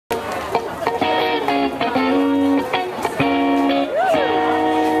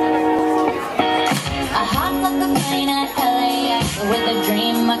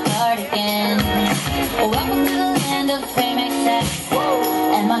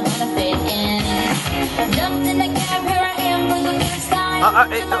Jumped in the cab, here I am for the first time.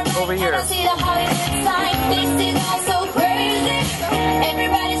 Over here. I see the Hollywood sign. This is all so crazy.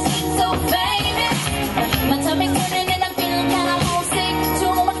 Everybody's so famous. My tummy's turning and I'm feeling kinda homesick.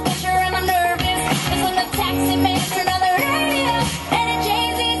 Too much pressure and I'm nervous. It's when the taxi man turned on the radio and the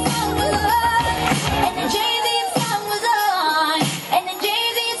Jay-Z song was on. And the Jay-Z song was on. And the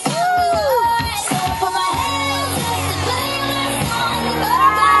Jay-Z song was on. So I put my hands up to play my song.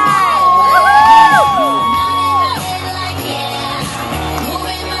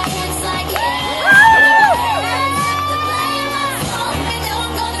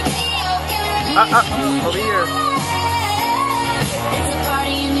 Over here. It's a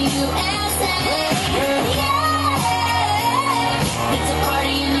party in the USA. It's a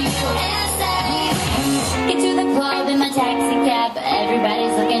party in the USA. Get to the club in my taxi cab.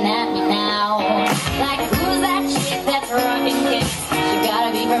 Everybody's looking at me now. Like, who's that chick that's rocking kicks? She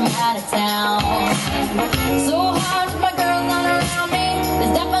gotta be from out of town. So hard, my girls not around me.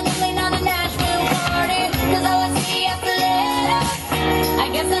 It's definitely not a Nashville party. Cause all I see after later, I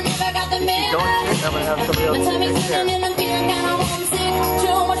guess I never got the minute. I'm gonna have somebody else My sit tummy's next to turning and I'm feeling kinda homesick.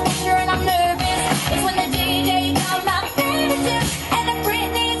 Too much pressure and I'm nervous. It's when the DJ got my favorite tip. And the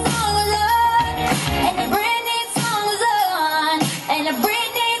Britney song was on. And the Britney song was on. And the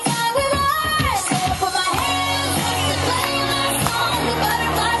Britney song was on. So I put my hands up to play my song. The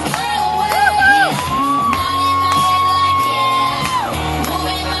butterflies fly away. Nodding my head like yeah.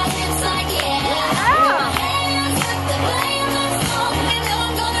 Moving my hips like yeah. Put my hands up to play my song. And know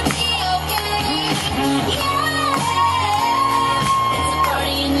I'm gonna be okay. Yeah, it's a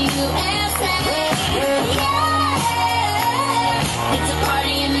party in the USA.